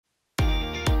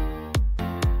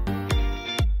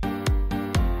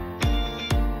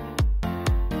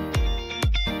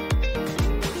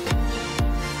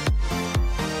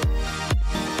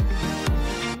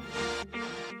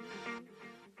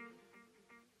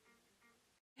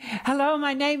Hello,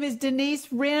 my name is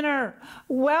Denise Renner.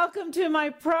 Welcome to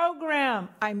my program.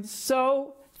 I'm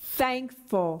so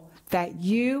thankful that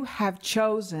you have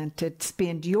chosen to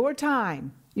spend your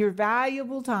time, your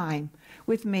valuable time,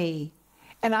 with me.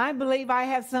 And I believe I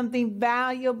have something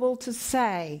valuable to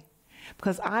say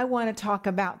because I want to talk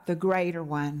about the greater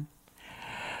one.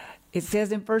 It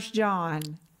says in 1 John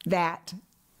that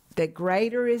the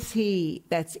greater is he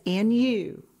that's in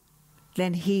you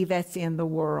than he that's in the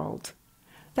world.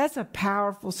 That's a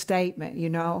powerful statement, you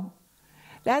know.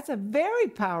 That's a very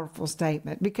powerful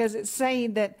statement because it's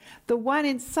saying that the one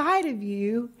inside of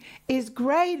you is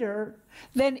greater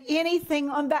than anything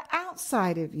on the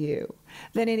outside of you,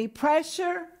 than any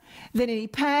pressure, than any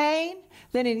pain,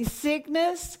 than any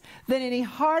sickness, than any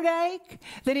heartache,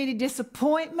 than any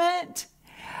disappointment,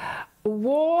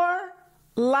 war,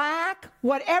 lack,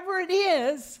 whatever it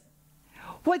is.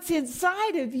 What's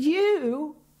inside of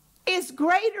you is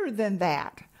greater than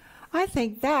that. I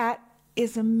think that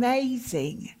is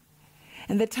amazing.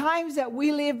 And the times that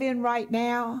we live in right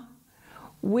now,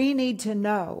 we need to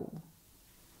know.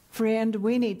 Friend,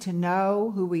 we need to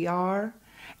know who we are,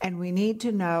 and we need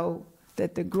to know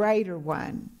that the greater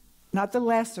one, not the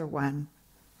lesser one,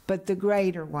 but the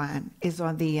greater one is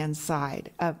on the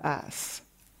inside of us.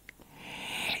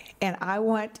 And I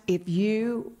want, if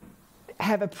you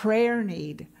have a prayer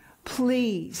need,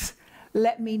 please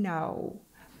let me know.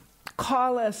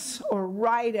 Call us or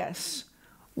write us.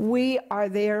 We are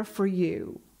there for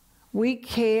you. We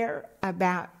care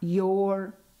about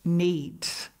your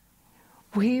needs.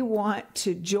 We want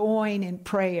to join in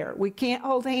prayer. We can't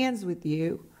hold hands with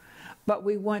you, but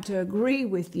we want to agree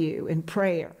with you in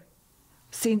prayer.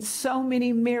 Seen so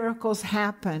many miracles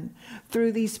happen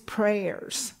through these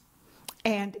prayers.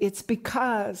 And it's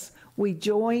because we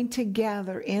join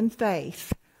together in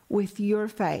faith with your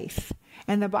faith.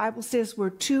 And the Bible says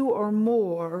where two or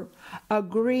more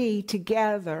agree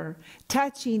together,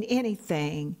 touching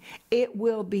anything, it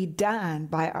will be done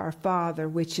by our Father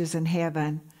which is in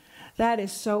heaven. That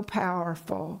is so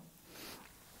powerful.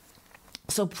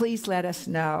 So please let us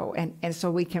know, and so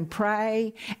we can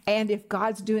pray. And if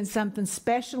God's doing something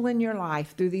special in your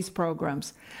life through these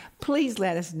programs, please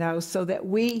let us know so that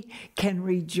we can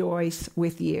rejoice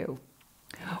with you.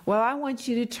 Well, I want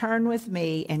you to turn with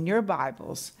me in your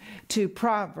Bibles to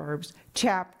Proverbs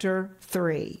chapter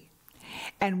 3.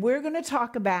 And we're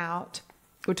talking about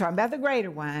the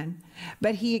greater one,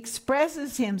 but he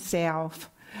expresses himself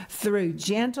through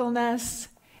gentleness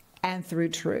and through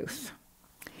truth.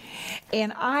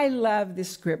 And I love this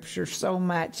scripture so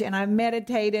much, and I've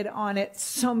meditated on it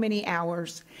so many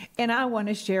hours, and I want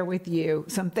to share with you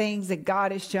some things that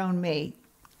God has shown me.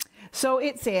 So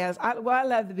it says, I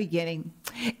love the beginning.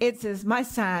 It says, "My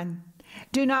son,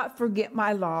 do not forget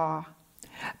my law,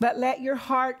 but let your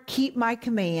heart keep my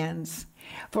commands.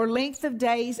 For length of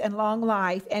days and long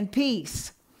life and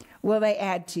peace will they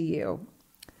add to you."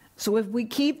 So if we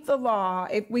keep the law,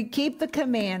 if we keep the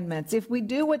commandments, if we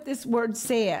do what this word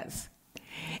says,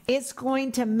 it's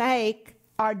going to make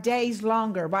our days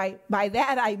longer. By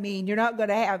that I mean you're not going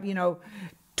to have,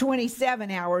 27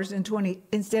 hours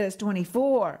instead of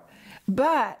 24.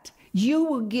 But you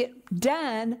will get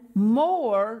done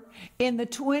more in the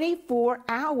 24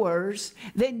 hours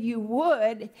than you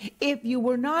would if you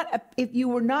were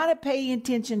not paying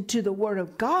attention to the Word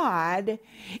of God.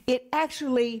 It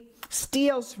actually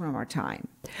steals from our time.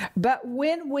 But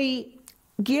when we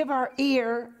give our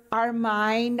ear, our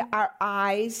mind, our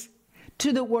eyes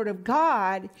to the Word of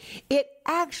God, it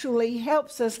actually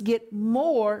helps us get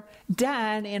more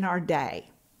done in our day.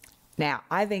 Now,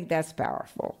 I think that's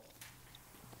powerful.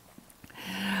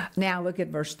 Now look at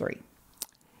verse 3.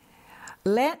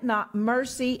 "Let not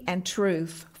mercy and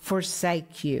truth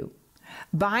forsake you.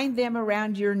 Bind them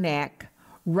around your neck.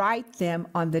 Write them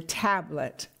on the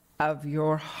tablet of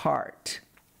your heart."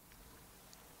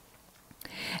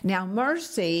 Now,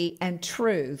 mercy and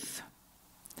truth,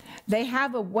 they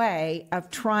have a way of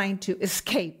trying to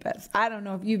escape us. I don't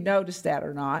know if you've noticed that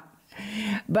or not,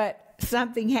 but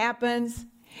something happens,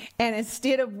 and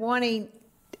instead of wanting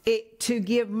it to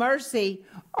give mercy,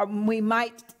 we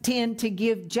might tend to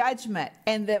give judgment,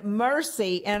 and that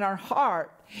mercy in our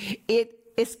heart,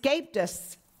 it escaped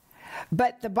us.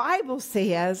 But the Bible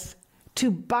says to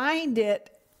bind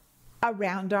it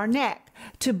around our neck,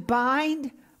 to bind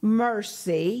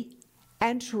mercy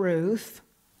and truth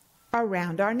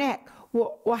around our neck.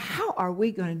 Well, how are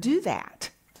we going to do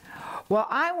that? Well,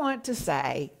 I want to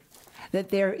say that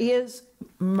there is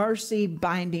mercy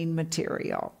binding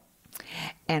material.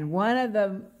 And one of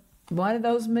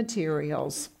those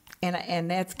materials And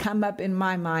that's come up in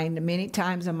my mind many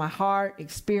times, in my heart,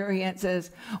 experiences,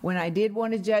 when I did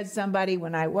want to judge somebody,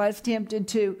 when I was tempted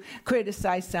to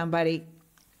criticize somebody.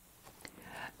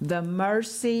 The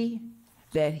mercy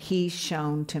that He's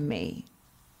shown to me.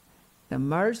 The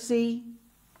mercy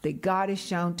that God has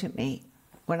shown to me.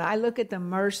 When I look at the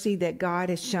mercy that God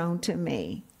has shown to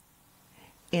me,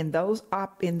 in those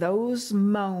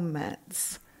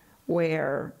moments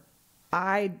where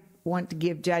I want to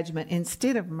give judgment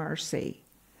instead of mercy,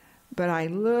 but I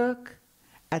look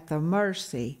at the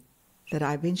mercy that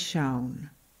I've been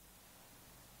shown.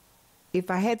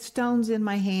 If I had stones in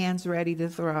my hands ready to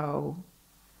throw,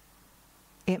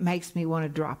 it makes me want to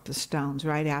drop the stones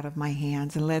right out of my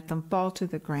hands and let them fall to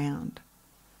the ground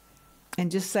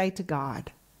and just say to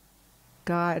God,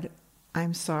 God,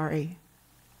 I'm sorry.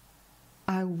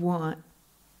 I want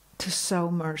to sow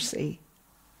mercy.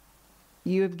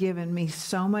 You have given me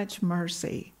so much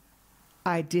mercy.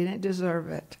 I didn't deserve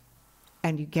it,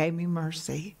 and you gave me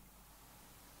mercy.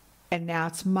 And now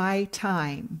it's my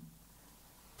time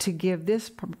to give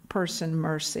this person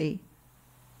mercy.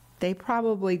 They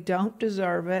probably don't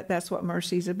deserve it. That's what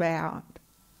mercy's about.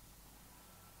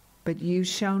 But you've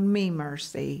shown me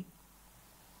mercy,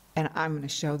 and I'm going to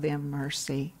show them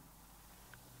mercy.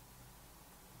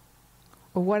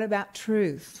 Well, what about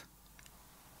truth?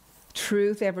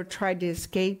 Truth ever tried to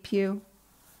escape you?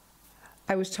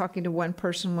 I was talking to one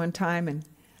person one time, and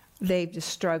they've just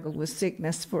struggled with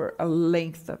sickness for a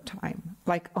length of time,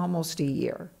 like almost a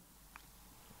year.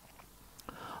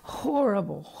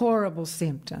 Horrible, horrible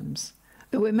symptoms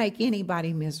that would make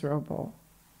anybody miserable,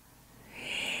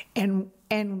 and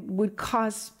would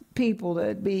cause people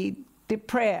to be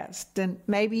depressed and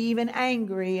maybe even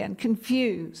angry and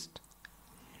confused.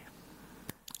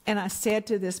 And I said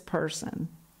to this person,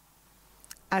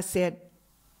 I said,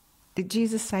 did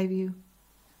Jesus save you?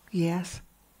 Yes.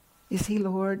 Is He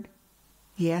Lord?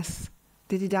 Yes.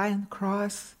 Did He die on the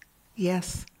cross?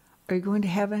 Yes. Are you going to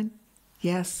heaven?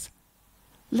 Yes.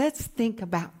 Let's think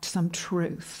about some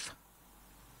truth.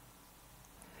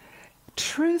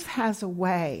 Truth has a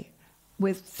way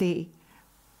with the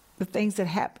things that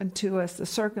happen to us, the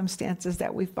circumstances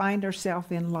that we find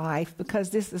ourselves in life, because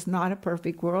this is not a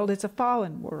perfect world, it's a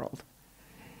fallen world.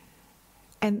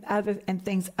 And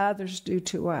things others do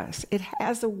to us. It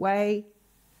has a way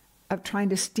of trying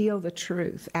to steal the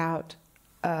truth out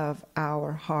of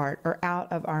our heart, or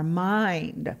out of our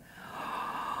mind,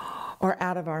 or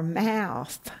out of our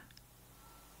mouth.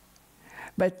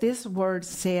 But this word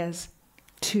says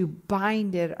to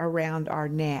bind it around our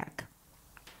neck.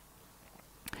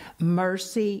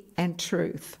 Mercy and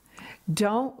truth.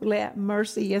 Don't let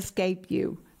mercy escape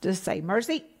you. Just say,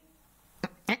 mercy,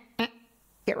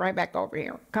 get right back over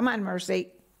here. Come on, mercy.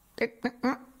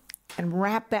 And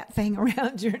wrap that thing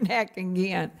around your neck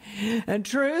again. And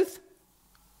truth,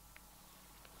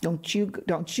 don't you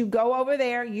go over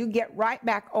there. You get right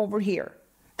back over here.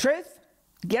 Truth,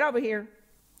 get over here.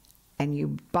 And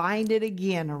you bind it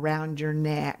again around your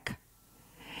neck.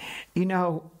 You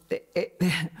know,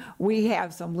 we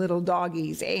have some little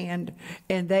doggies, and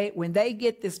when they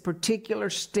get this particular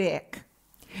stick,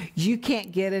 you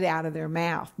can't get it out of their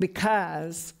mouth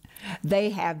because they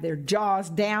have their jaws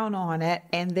down on it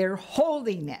and they're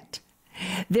holding it.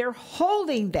 They're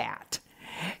holding that.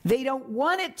 They don't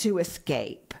want it to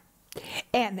escape.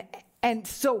 And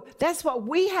so that's what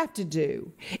we have to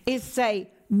do, is say,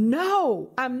 no,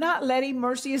 I'm not letting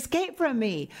mercy escape from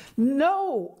me.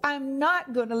 No, I'm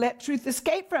not going to let truth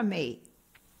escape from me.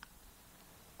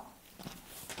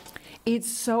 It's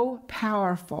so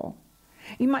powerful.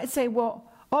 You might say,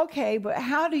 well, okay, but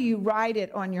how do you write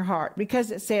it on your heart?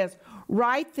 Because it says,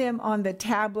 write them on the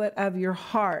tablet of your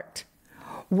heart.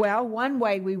 Well, one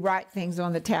way we write things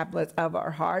on the tablet of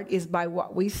our heart is by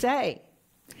what we say.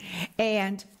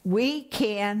 And we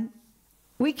can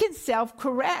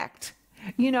self-correct.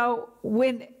 You know,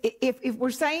 if we're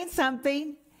saying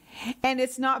something and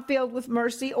it's not filled with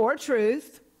mercy or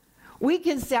truth, we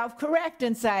can self-correct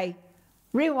and say,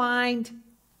 rewind.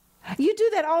 You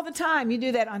do that all the time. You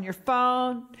do that on your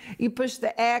phone. You push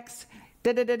the X.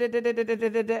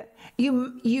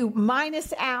 You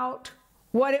minus out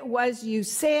what it was you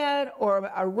said,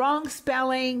 or a wrong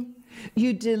spelling.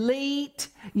 You delete.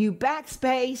 You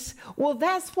backspace. Well,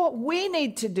 that's what we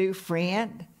need to do,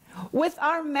 friend, with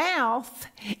our mouth,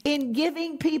 in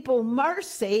giving people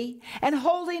mercy and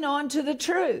holding on to the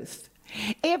truth.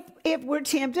 If we're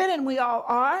tempted, and we all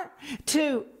are,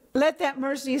 to let that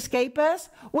mercy escape us,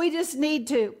 we just need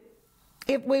to,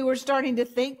 if we were starting to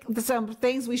think some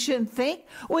things we shouldn't think,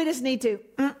 we just need to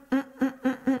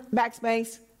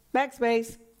backspace,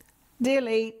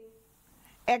 delete,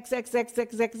 X, X, X,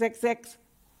 X, X, X, X,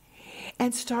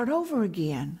 and start over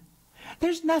again.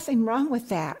 There's nothing wrong with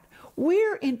that.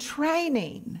 We're in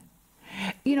training.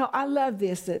 You know, I love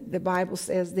this, that the Bible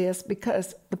says this,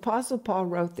 because the Apostle Paul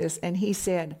wrote this, and he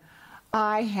said,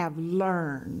 I have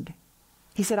learned.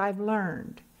 He said, I've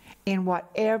learned in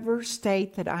whatever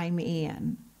state that I'm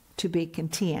in to be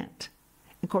content.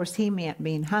 Of course, he meant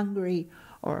being hungry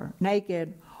or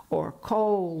naked or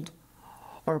cold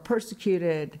or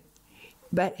persecuted.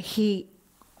 But he,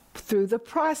 through the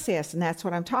process, and that's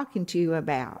what I'm talking to you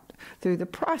about, through the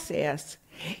process,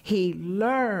 he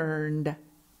learned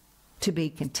to be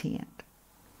content.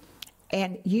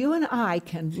 And you and I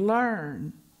can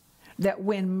learn that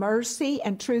when mercy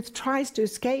and truth tries to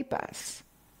escape us,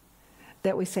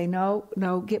 that we say, no,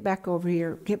 get back over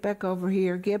here, get back over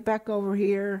here, get back over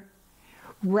here.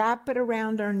 Wrap it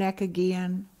around our neck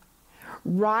again.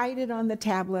 Write it on the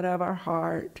tablet of our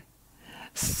heart.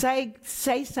 Say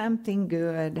something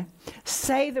good.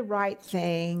 Say the right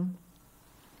thing.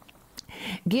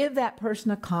 Give that person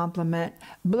a compliment.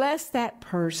 Bless that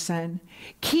person.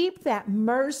 Keep that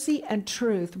mercy and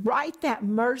truth. Write that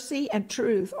mercy and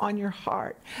truth on your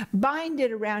heart. Bind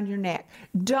it around your neck.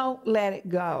 Don't let it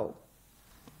go.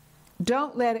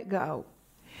 Don't let it go.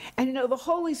 And you know, the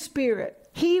Holy Spirit,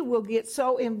 He will get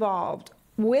so involved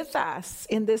with us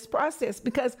in this process,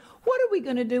 because what are we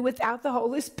going to do without the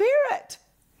Holy Spirit?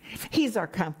 He's our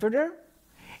comforter.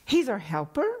 He's our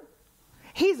helper.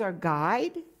 He's our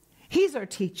guide. He's our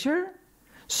teacher.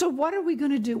 So what are we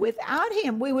going to do without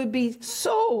Him? We would be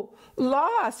so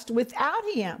lost without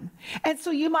Him. And so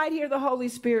you might hear the Holy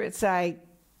Spirit say,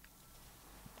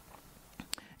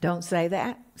 don't say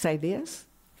that. Say this.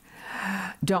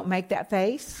 Don't make that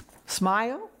face.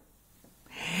 Smile.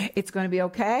 It's going to be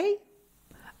okay.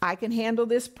 I can handle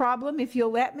this problem if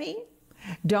you'll let me.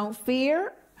 Don't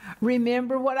fear.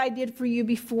 Remember what I did for you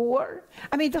before.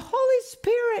 I mean, the Holy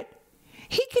Spirit,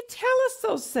 He can tell us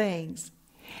those things.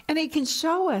 And He can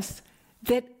show us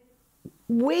that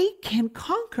we can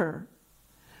conquer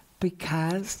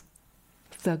because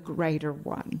the greater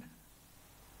one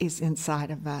is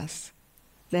inside of us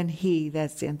than he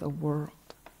that's in the world.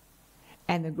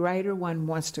 And the greater one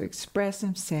wants to express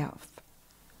Himself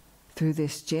through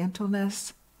this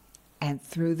gentleness and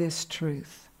through this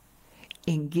truth,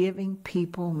 in giving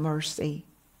people mercy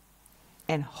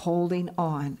and holding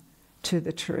on to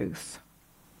the truth.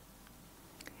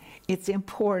 It's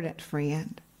important,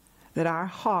 friend, that our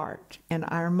heart and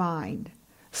our mind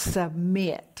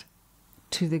submit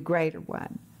to the greater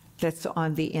one that's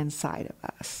on the inside of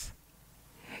us.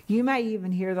 You may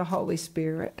even hear the Holy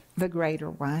Spirit, the greater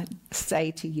one,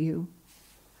 say to you,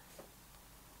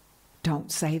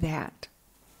 don't say that.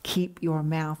 Keep your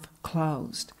mouth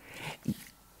closed.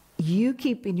 You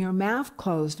keeping your mouth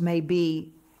closed may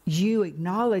be you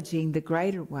acknowledging the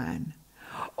greater one,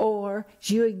 or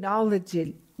you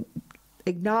acknowledging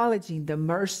the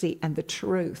mercy and the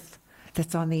truth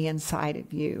that's on the inside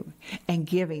of you and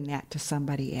giving that to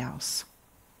somebody else.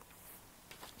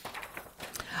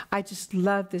 I just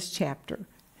love this chapter.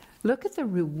 Look at the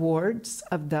rewards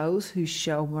of those who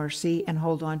show mercy and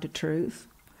hold on to truth.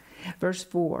 Verse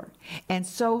 4, and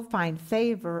so find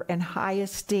favor and high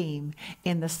esteem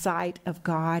in the sight of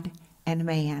God and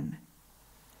man.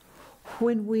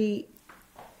 When we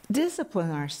discipline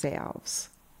ourselves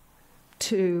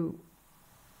to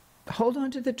hold on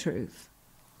to the truth,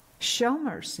 show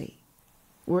mercy,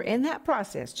 we're in that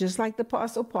process, just like the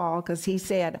Apostle Paul, because he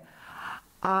said,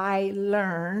 I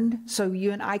learned, so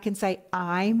you and I can say,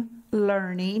 I'm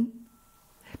learning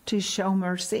to show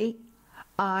mercy.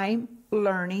 I'm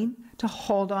learning to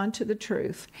hold on to the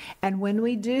truth. And when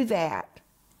we do that,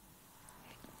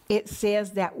 it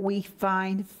says that we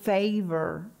find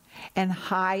favor and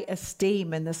high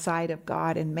esteem in the sight of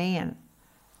God and man.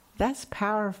 That's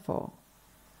powerful.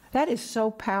 That is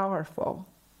so powerful.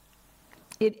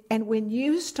 And when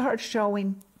you start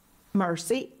showing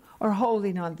mercy or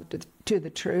holding on to the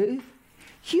truth,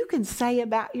 you can say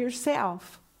about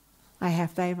yourself, I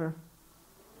have favor.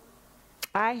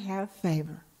 I have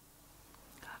favor.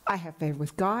 I have favor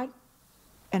with God,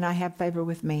 and I have favor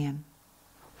with man.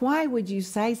 Why would you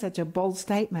say such a bold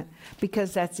statement?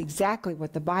 Because that's exactly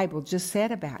what the Bible just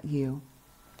said about you.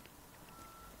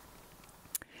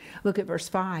 Look at verse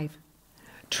 5.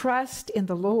 Trust in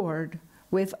the Lord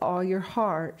with all your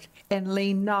heart and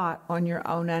lean not on your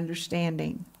own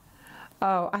understanding.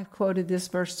 Oh, I've quoted this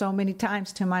verse so many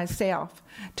times to myself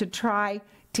to try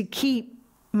to keep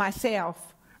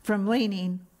myself from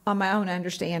leaning on my own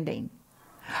understanding.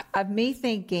 of me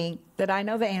thinking that I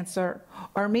know the answer,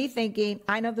 or me thinking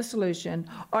I know the solution,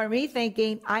 or me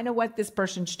thinking I know what this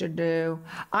person should do,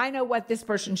 I know what this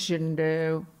person shouldn't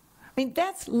do. I mean,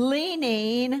 that's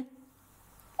leaning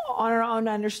on our own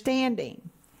understanding.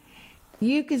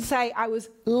 You can say, I was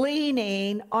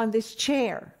leaning on this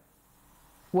chair.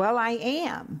 Well, I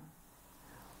am.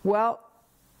 Well,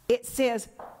 it says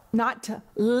not to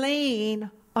lean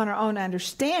on our own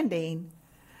understanding,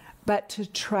 but to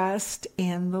trust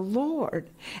in the Lord.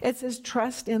 It says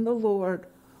trust in the Lord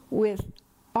with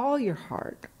all your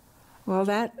heart. Well,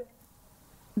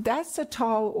 that's a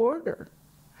tall order,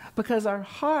 because our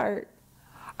heart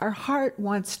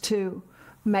wants to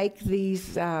make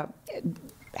these,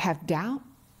 have doubt,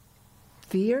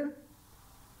 fear,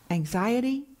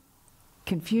 anxiety,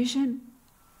 confusion.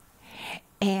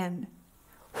 And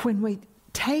when we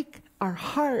take our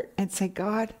heart and say,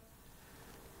 God,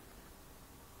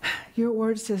 your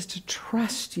word says to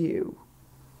trust you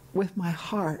with my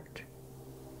heart.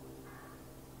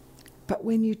 But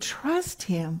when you trust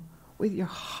him with your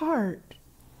heart,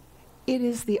 it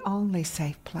is the only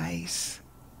safe place.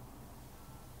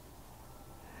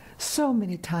 So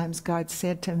many times God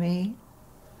said to me,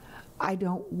 I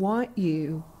don't want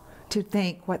you to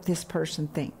think what this person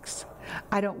thinks.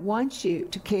 I don't want you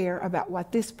to care about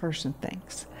what this person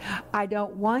thinks. I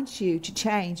don't want you to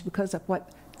change because of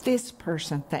what this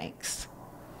person thinks.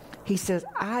 He says,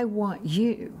 I want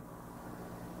you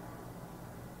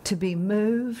to be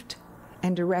moved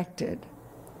and directed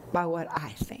by what I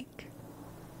think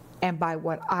and by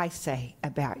what I say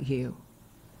about you.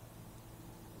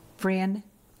 Friend,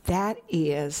 that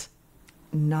is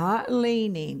not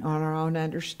leaning on our own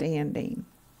understanding.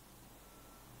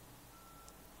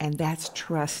 And that's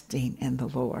trusting in the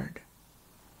Lord.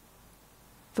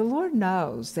 The Lord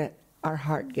knows that our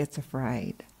heart gets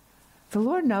afraid. The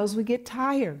Lord knows we get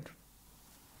tired,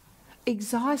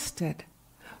 exhausted,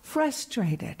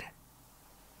 frustrated.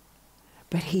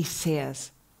 But he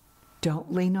says,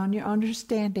 don't lean on your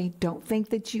understanding. Don't think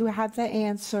that you have the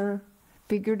answer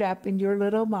figured up in your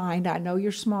little mind. I know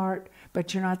you're smart,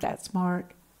 but you're not that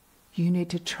smart. You need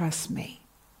to trust me.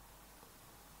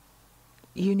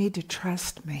 You need to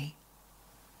trust me.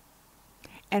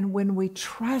 And when we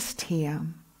trust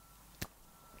him,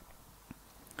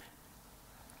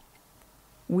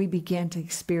 we begin to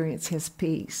experience his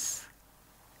peace.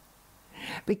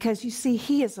 Because you see,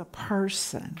 he is a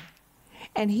person,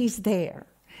 and he's there.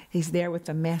 He's there with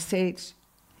a message.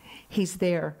 He's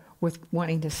there with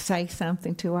wanting to say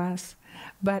something to us.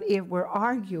 But if we're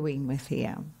arguing with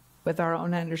him, with our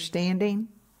own understanding,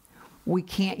 we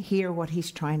can't hear what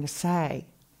he's trying to say.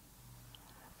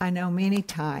 I know many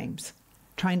times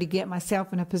trying to get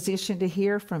myself in a position to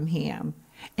hear from him,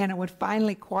 and I would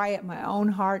finally quiet my own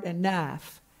heart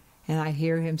enough, and I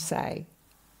hear him say,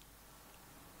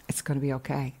 it's going to be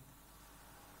okay.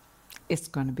 It's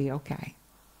going to be okay.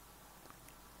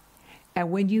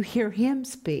 And when you hear him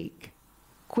speak,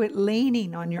 quit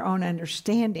leaning on your own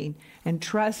understanding and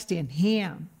trust in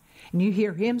him, and you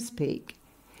hear him speak,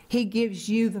 he gives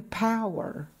you the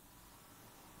power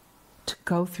to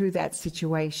go through that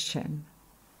situation.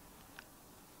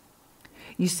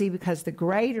 You see, because the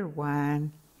greater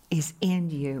one is in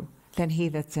you than he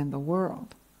that's in the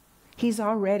world. He's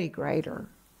already greater.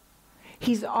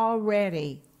 He's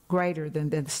already greater than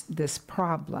this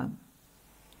problem.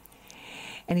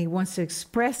 And he wants to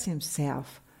express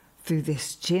himself through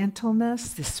this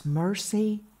gentleness, this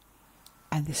mercy,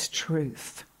 and this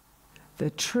truth. The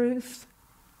truth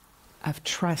of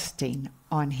trusting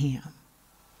on him.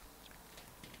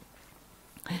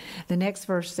 The next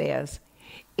verse says,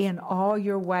 in all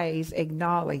your ways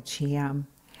acknowledge him,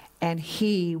 and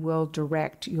he will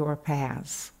direct your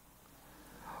paths.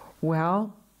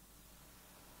 Well,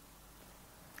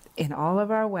 in all of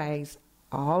our ways,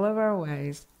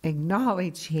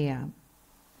 acknowledge him.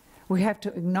 We have to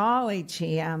acknowledge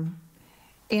him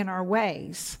in our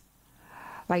ways,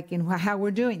 like in how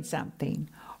we're doing something,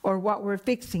 or what we're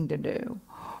fixing to do,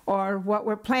 or what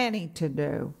we're planning to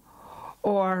do,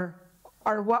 or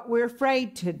what we're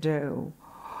afraid to do,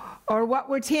 or what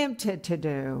we're tempted to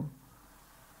do.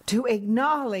 To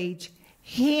acknowledge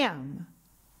him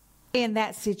in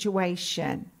that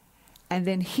situation. And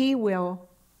then he will,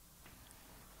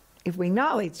 if we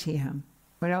acknowledge him,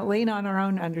 we don't lean on our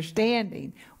own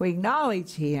understanding, we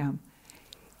acknowledge him,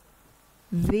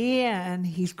 then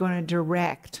he's going to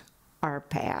direct our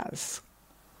paths.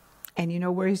 And you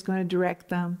know where he's going to direct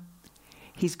them?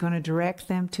 He's going to direct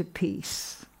them to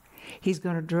peace. He's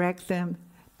going to direct them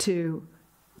to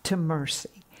mercy.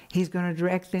 He's going to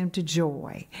direct them to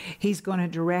joy. He's going to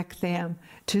direct them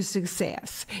to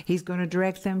success. He's going to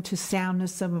direct them to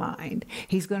soundness of mind.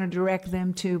 He's going to direct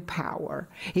them to power.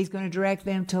 He's going to direct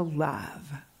them to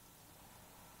love.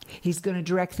 He's going to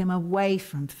direct them away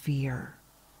from fear.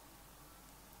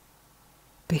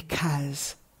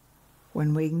 Because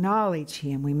when we acknowledge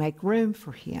Him, we make room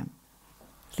for Him,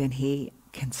 then He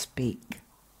can speak.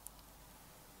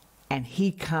 And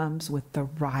He comes with the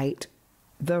right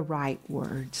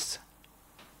words.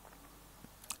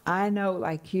 I know,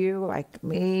 like you, like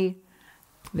me,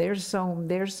 there's so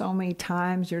many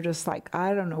times you're just like,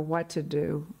 I don't know what to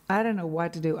do. I don't know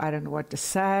what to do. I don't know what to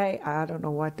say. I don't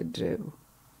know what to do.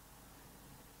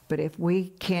 But if we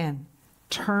can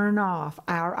turn off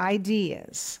our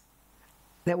ideas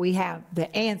that we have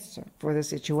the answer for the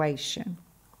situation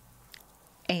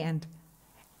and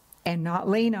not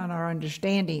lean on our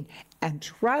understanding and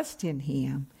trust in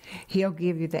Him, He'll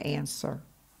give you the answer.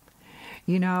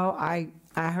 You know, I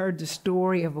heard the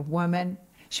story of a woman.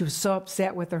 She was so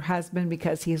upset with her husband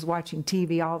because he was watching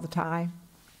TV all the time.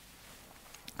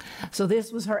 So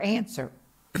this was her answer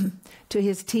to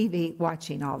his TV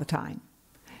watching all the time.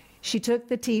 She took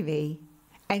the TV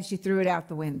and she threw it out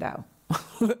the window.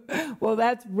 Well,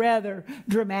 that's rather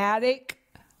dramatic.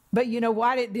 But you know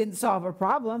what? It didn't solve her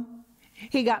problem.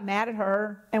 He got mad at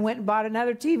her and went and bought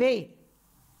another TV.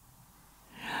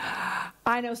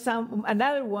 I know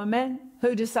another woman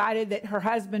who decided that her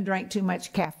husband drank too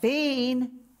much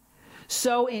caffeine.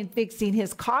 So in fixing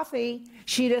his coffee,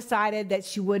 she decided that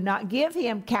she would not give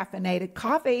him caffeinated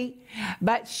coffee,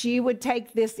 but she would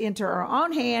take this into her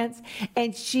own hands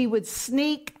and she would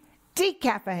sneak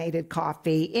decaffeinated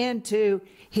coffee into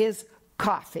his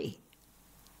coffee.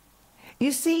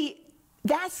 You see,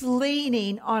 that's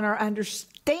leaning on our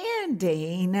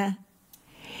understanding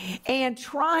and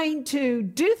trying to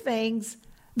do things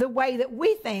the way that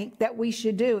we think that we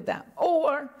should do them,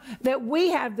 or that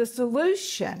we have the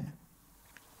solution.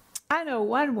 I know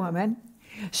one woman,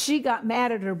 she got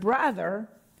mad at her brother,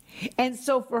 and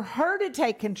so for her to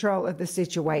take control of the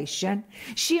situation,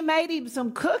 she made him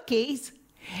some cookies,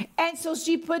 and so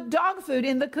she put dog food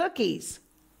in the cookies.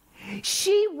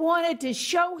 She wanted to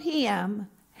show him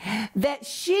that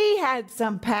she had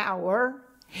some power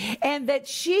and that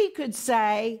she could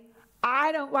say,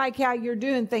 I don't like how you're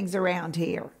doing things around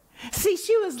here. See,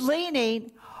 she was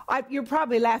leaning, you're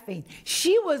probably laughing,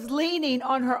 she was leaning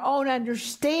on her own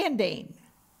understanding.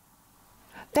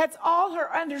 That's all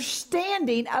her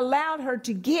understanding allowed her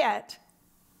to get,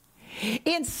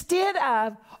 instead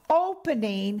of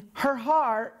opening her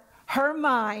heart, her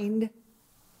mind,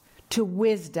 to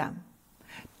wisdom,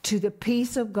 to the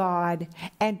peace of God,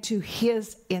 and to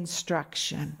His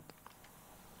instruction.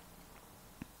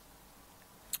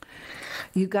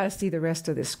 You've got to see the rest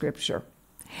of this scripture.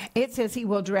 It says He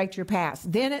will direct your paths.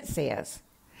 Then it says,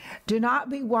 do not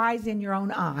be wise in your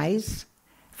own eyes.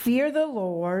 Fear the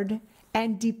Lord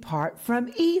and depart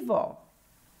from evil.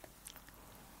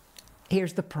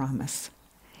 Here's the promise.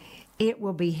 It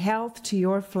will be health to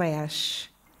your flesh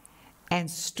and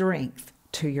strength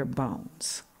to your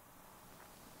bones.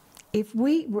 If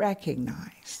we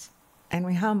recognize and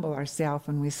we humble ourselves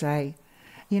and we say,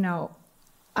 you know,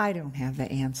 I don't have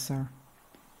the answer.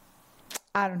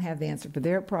 I don't have the answer for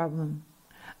their problem.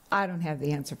 I don't have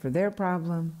the answer for their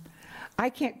problem. I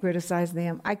can't criticize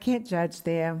them. I can't judge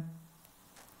them.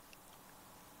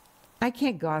 I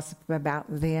can't gossip about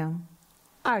them.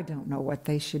 I don't know what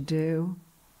they should do.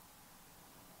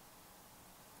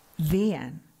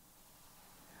 Then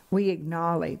we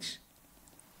acknowledge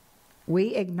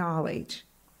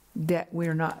that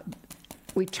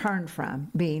we turn from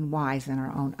being wise in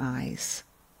our own eyes,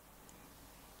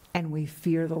 and we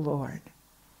fear the Lord.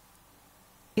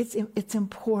 It's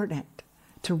important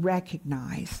to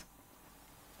recognize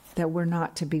that we're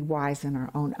not to be wise in our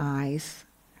own eyes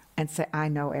and say, I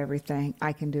know everything,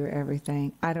 I can do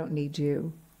everything, I don't need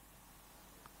you.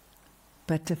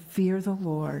 But to fear the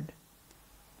Lord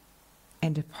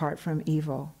and depart from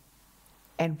evil.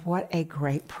 And what a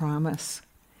great promise.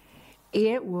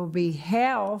 It will be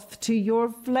health to your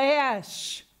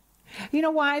flesh. You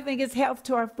know why I think it's health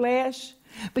to our flesh?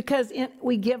 Because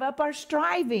we give up our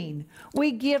striving.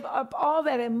 We give up all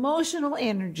that emotional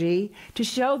energy to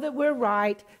show that we're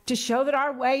right, to show that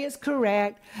our way is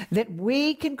correct, that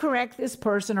we can correct this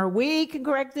person or we can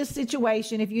correct this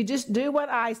situation if you just do what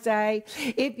I say,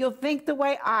 if you'll think the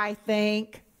way I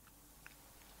think.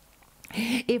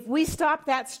 If we stop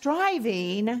that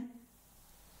striving,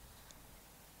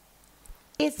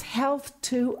 it's health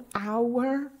to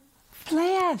our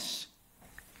flesh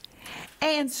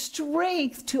and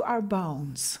strength to our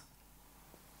bones.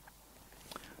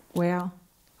 Well,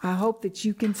 I hope that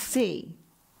you can see.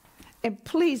 And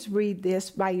please read this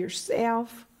by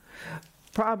yourself.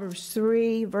 Proverbs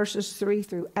 3, verses 3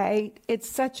 through 8. It's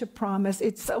such a promise.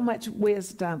 It's so much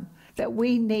wisdom that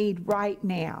we need right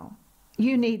now.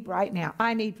 You need right now.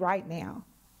 I need right now.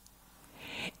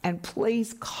 And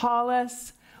please call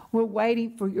us. We're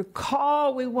waiting for your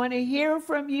call. We want to hear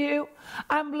from you.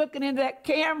 I'm looking into that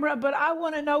camera, but I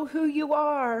want to know who you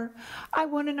are. I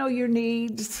want to know your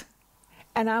needs.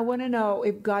 And I want to know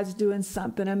if God's doing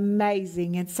something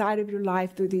amazing inside of your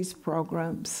life through these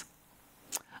programs.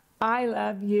 I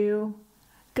love you.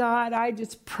 God, I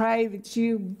just pray that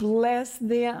you bless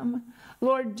them.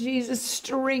 Lord Jesus,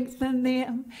 strengthen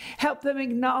them. Help them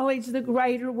acknowledge the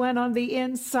greater one on the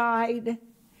inside.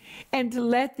 And to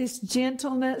let this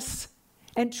gentleness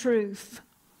and truth,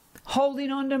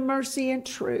 holding on to mercy and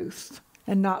truth,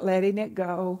 and not letting it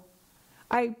go.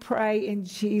 I pray in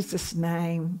Jesus'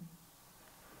 name.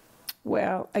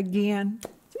 Well, again,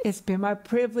 it's been my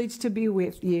privilege to be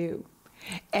with you.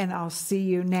 And I'll see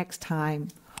you next time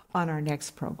on our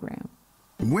next program.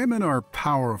 Women are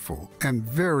powerful and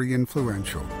very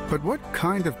influential, but what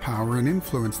kind of power and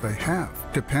influence they have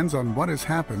depends on what has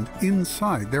happened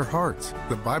inside their hearts.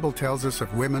 The Bible tells us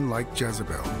of women like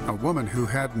Jezebel, a woman who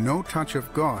had no touch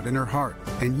of God in her heart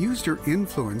and used her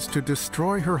influence to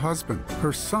destroy her husband,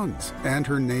 her sons, and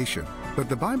her nation. But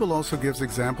the Bible also gives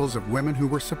examples of women who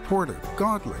were supportive,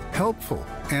 godly, helpful,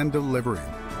 and delivering.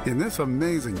 In this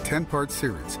amazing 10-part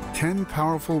series, 10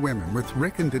 Powerful Women with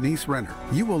Rick and Denise Renner,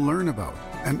 you will learn about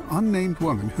an unnamed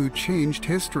woman who changed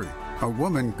history, a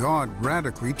woman God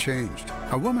radically changed,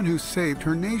 a woman who saved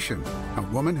her nation, a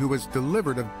woman who was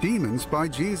delivered of demons by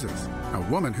Jesus, a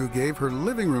woman who gave her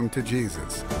living room to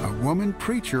Jesus, a woman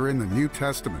preacher in the New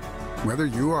Testament. Whether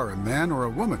you are a man or a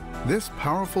woman, this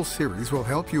powerful series will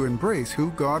help you embrace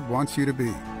who God wants you to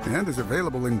be, and is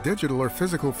available in digital or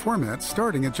physical formats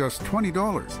starting at just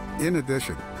 $20. In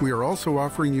addition, we are also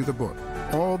offering you the book,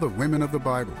 All the Women of the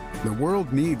Bible. The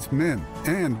world needs men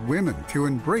and women to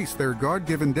embrace their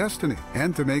God-given destiny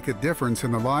and to make a difference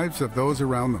in the lives of those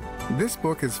around them. This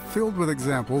book is filled with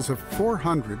examples of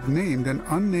 400 named and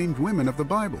unnamed women of the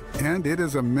Bible, and it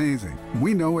is amazing.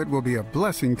 We know it will be a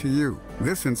blessing to you.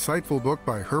 This insightful book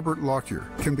by Herbert Lockyer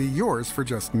can be yours for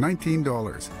just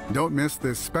 $19. Don't miss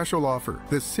this special offer,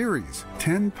 this series,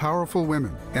 10 Powerful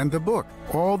Women, and the book,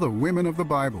 All the Women of the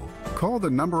Bible. Call the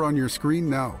number on your screen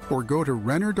now or go to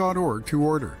Renner.org to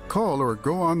order. Call or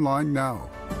go online now.